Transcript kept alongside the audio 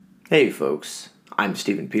Hey folks, I'm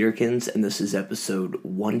Stephen Peterkins, and this is episode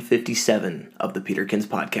 157 of the Peterkins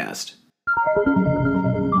Podcast.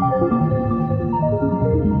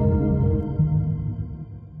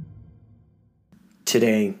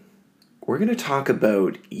 Today, we're going to talk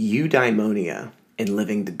about eudaimonia and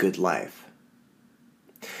living the good life.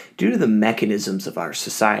 Due to the mechanisms of our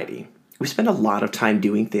society, we spend a lot of time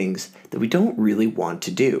doing things that we don't really want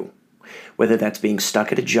to do. Whether that's being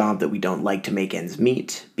stuck at a job that we don't like to make ends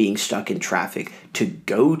meet, being stuck in traffic to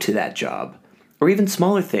go to that job, or even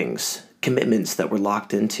smaller things, commitments that we're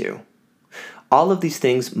locked into. All of these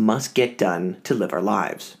things must get done to live our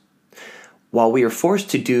lives. While we are forced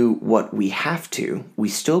to do what we have to, we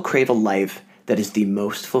still crave a life that is the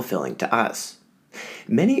most fulfilling to us.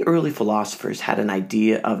 Many early philosophers had an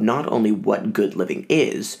idea of not only what good living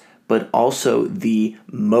is, but also the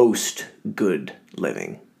most good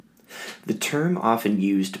living. The term often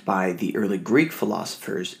used by the early Greek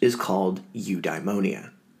philosophers is called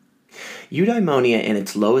eudaimonia. Eudaimonia in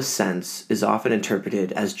its lowest sense is often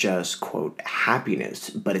interpreted as just, quote, happiness,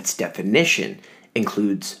 but its definition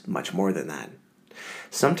includes much more than that.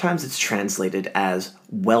 Sometimes it's translated as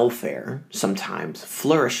welfare, sometimes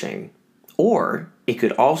flourishing, or it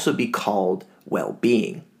could also be called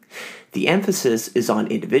well-being. The emphasis is on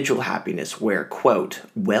individual happiness where, quote,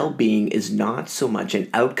 well-being is not so much an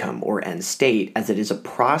outcome or end state as it is a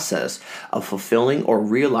process of fulfilling or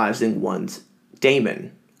realizing one's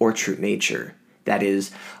daemon, or true nature. That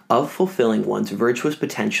is, of fulfilling one's virtuous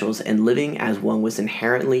potentials and living as one was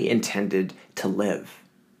inherently intended to live.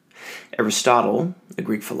 Aristotle, a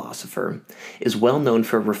Greek philosopher, is well known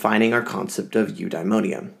for refining our concept of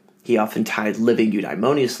eudaimonia. He often tied living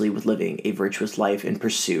eudaimoniously with living a virtuous life in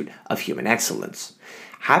pursuit of human excellence.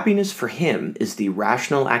 Happiness for him is the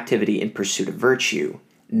rational activity in pursuit of virtue,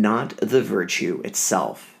 not the virtue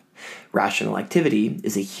itself. Rational activity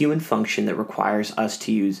is a human function that requires us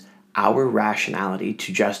to use our rationality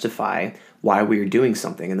to justify why we are doing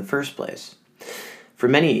something in the first place. For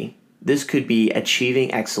many, this could be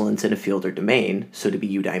achieving excellence in a field or domain, so to be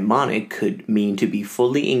eudaimonic could mean to be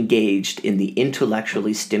fully engaged in the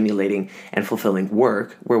intellectually stimulating and fulfilling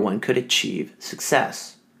work where one could achieve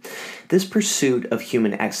success. This pursuit of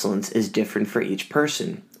human excellence is different for each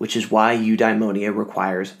person, which is why eudaimonia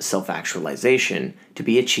requires self-actualization to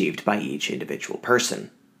be achieved by each individual person.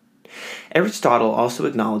 Aristotle also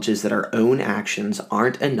acknowledges that our own actions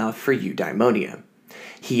aren't enough for eudaimonia.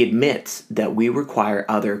 He admits that we require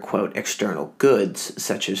other, quote, external goods,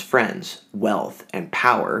 such as friends, wealth, and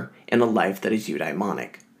power, in a life that is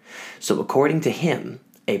eudaimonic. So according to him,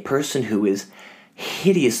 a person who is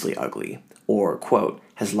hideously ugly, or, quote,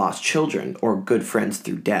 has lost children or good friends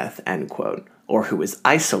through death, end quote, or who is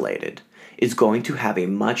isolated, is going to have a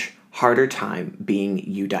much harder time being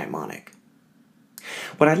eudaimonic.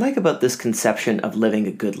 What I like about this conception of living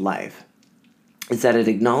a good life is that it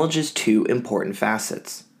acknowledges two important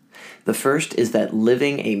facets. The first is that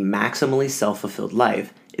living a maximally self-fulfilled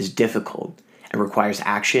life is difficult and requires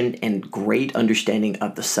action and great understanding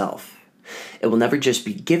of the self. It will never just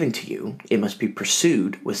be given to you, it must be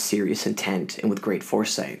pursued with serious intent and with great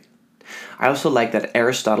foresight. I also like that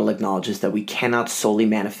Aristotle acknowledges that we cannot solely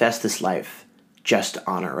manifest this life just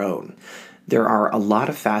on our own. There are a lot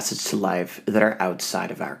of facets to life that are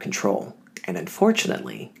outside of our control. And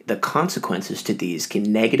unfortunately, the consequences to these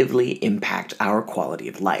can negatively impact our quality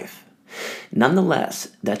of life. Nonetheless,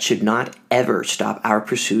 that should not ever stop our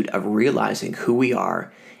pursuit of realizing who we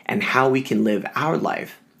are and how we can live our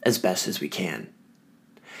life as best as we can.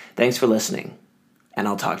 Thanks for listening, and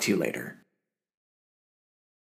I'll talk to you later.